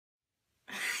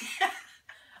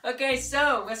Okay,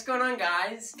 so what's going on,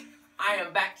 guys? I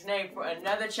am back today for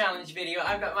another challenge video.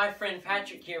 I've got my friend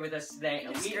Patrick here with us today,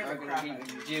 and we are going to be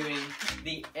doing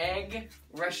the egg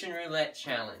Russian roulette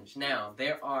challenge. Now,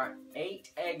 there are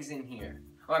 8 eggs in here.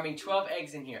 Or, I mean, 12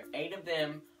 eggs in here. 8 of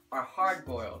them are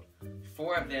hard-boiled.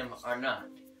 4 of them are not.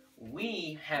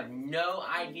 We have no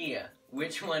idea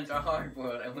which ones are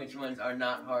hard-boiled and which ones are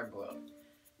not hard-boiled.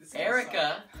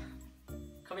 Erica,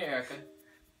 come here, Erica.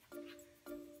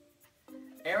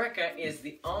 Erica is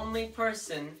the only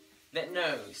person that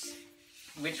knows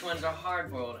which ones are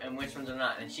hard-boiled and which ones are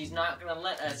not. And she's not going to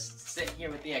let us sit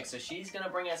here with the eggs. So she's going to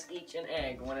bring us each an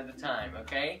egg one at a time,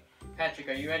 okay? Patrick,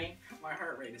 are you ready? My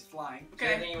heart rate is flying. Okay. Is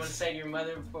there anything you want to say to your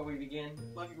mother before we begin?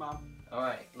 Love you, Mom.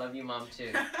 Alright, love you, Mom,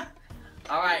 too.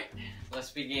 Alright,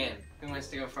 let's begin. Who wants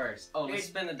to go first? Oh, let's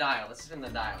spin the dial. Let's spin the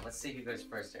dial. Let's see who goes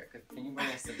first, Erica. Can you bring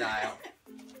us the dial?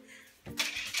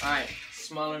 Alright,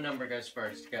 smaller number goes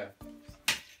first. Go.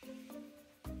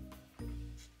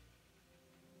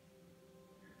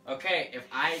 Okay,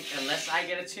 unless I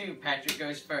get a 2, Patrick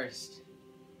goes first.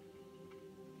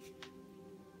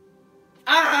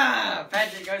 Ah!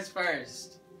 Patrick goes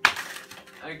first.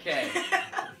 Okay.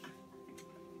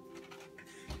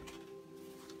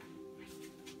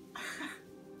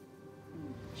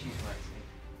 She's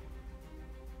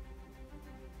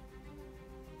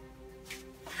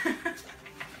waxing.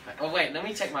 Oh wait, let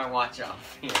me take my watch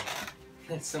off. Here.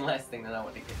 That's the last thing that I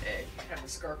want to get egg. Have a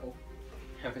scarkle.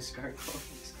 Have a scarkle.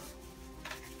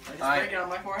 I just break it on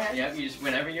my forehead? Yep, you just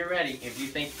whenever you're ready. If you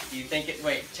think it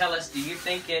wait, tell us, do you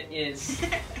think it is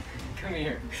come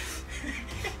here.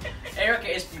 Erica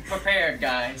is prepared,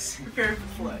 guys. Prepared for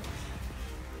flood.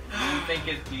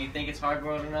 Do you think it's hard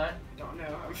boiled or not? Don't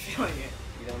know, I'm feeling it.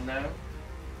 You don't know?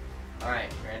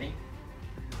 Alright, ready?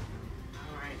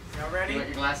 Alright, y'all ready? You want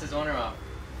your glasses on or off?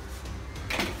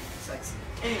 Sexy.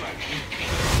 Anyway.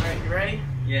 Alright, you ready?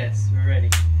 Yes, we're ready.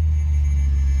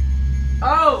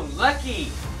 Oh,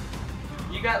 lucky!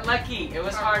 You got lucky. It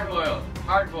was hard-boiled.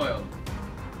 Hard-boiled.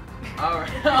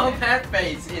 Alright. Oh, that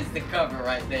face is the cover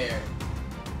right there.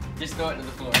 Just throw it to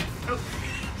the floor. Oh.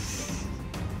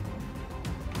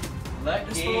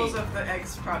 Lucky. Dispose of the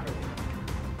eggs properly.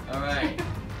 Alright.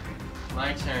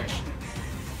 My turn.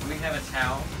 Do we have a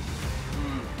towel?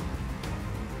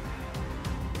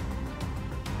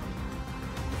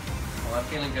 Well, I'm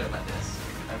feeling good about this.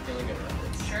 I'm feeling good about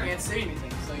this. Sure. Can't see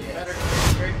anything, so you better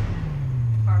break.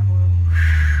 Hard-boiled.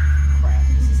 Crap,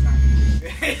 this is not gonna be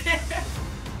good.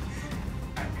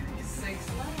 I'm gonna get 6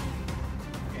 left.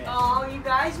 Okay. Oh, you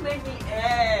guys made me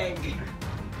egg.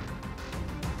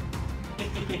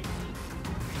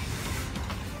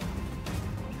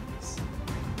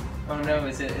 Oh no,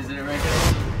 is it a regular?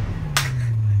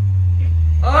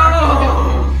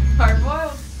 Oh!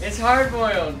 Hard-boiled. It's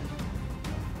hard-boiled.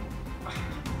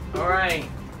 Alright.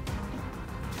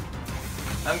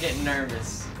 I'm getting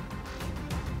nervous.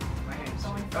 My hands.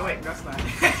 Oh wait, that's not.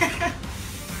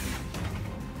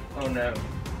 Oh no.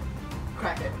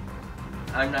 Crack it.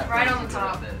 I'm not right going on to the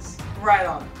top. This. Right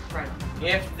on. Right on.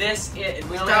 If this is,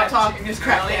 we only Stop talking, just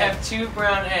crack only the have 2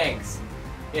 brown eggs.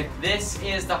 If this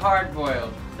is the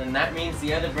hard-boiled, then that means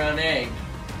the other brown egg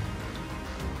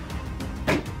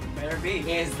Better be.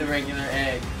 is the regular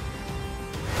egg.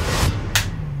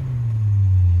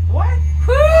 What?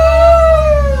 Woo!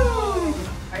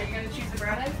 Are you gonna choose the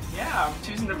brown egg? Yeah, I'm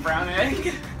choosing the brown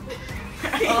egg.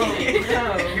 Oh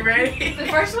no. You ready? The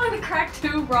first one to crack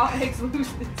 2 raw eggs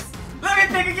loses. Let me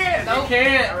pick again! You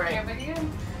can't. Alright. Can't pick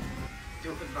again.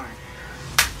 Do it for the barn.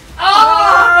 Oh!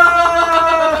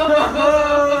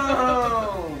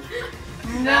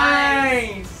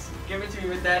 Nice! Give it to me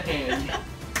with that hand.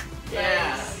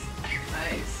 Yeah.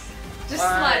 Nice. Just All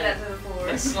slide right. that to the floor.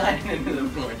 Just slide it into the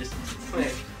floor. Just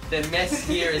slip. The mess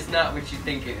here is not what you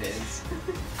think it is.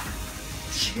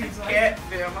 You can't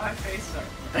feel my face up.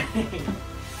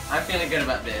 I'm feeling good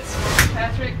about this.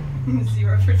 Patrick,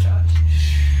 0 for Josh.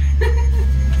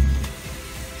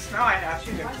 Now I have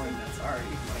sugar point that's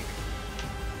already like.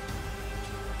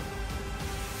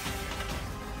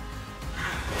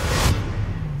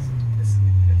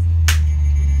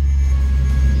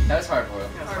 That was hard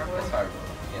boiled. That's Hard-boiled. That's hard boiled.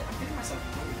 I'm getting myself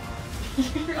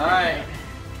Yeah. Alright.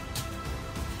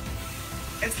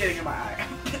 It's getting in my eye.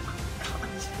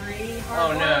 3 Oh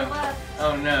hard-boiled no. left.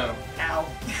 Oh no. Ow.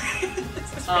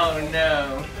 Oh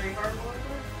no. 3 hard-boiled left.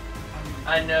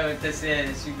 I know what this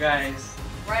is, you guys.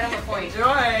 Right on the point.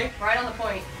 Enjoy! Right on the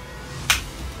point.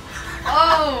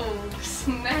 Oh,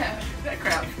 snap. That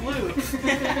crap flew.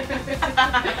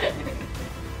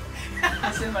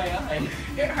 It's in my eye.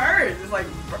 It hurts. It's like.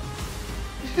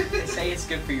 They say it's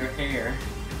good for your hair.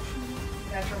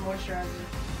 Natural moisturizer.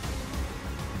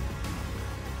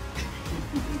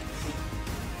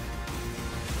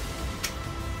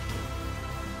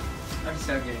 I'm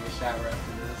so getting a shower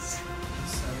after this.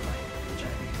 So like,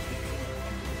 trying to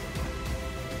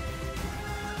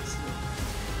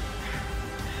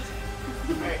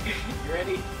Alright, you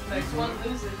ready? Next one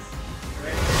loses. You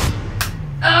ready?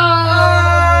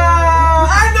 Oh!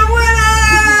 I'm the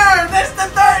winner! That's the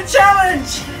third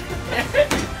challenge!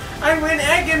 I win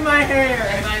egg in my hair!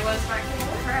 And I was back to the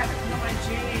crap. No, my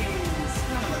jeans.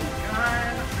 Oh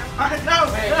my god. No!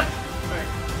 Wait.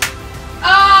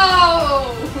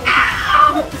 Oh!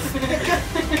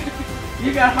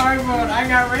 You got hard-boiled, I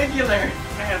got regular.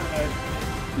 I have no.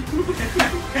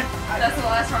 That's the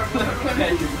last hard one.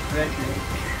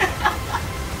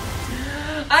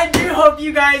 I do hope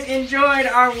you guys enjoyed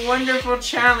our wonderful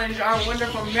challenge, our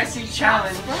wonderful messy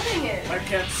challenge. Running it. I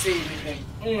can't see anything.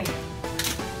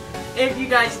 If you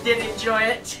guys did enjoy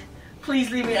it, please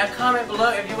leave me a comment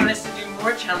below if you want us to do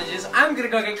more challenges. I'm gonna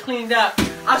go get cleaned up.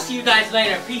 I'll see you guys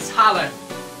later. Peace, holla.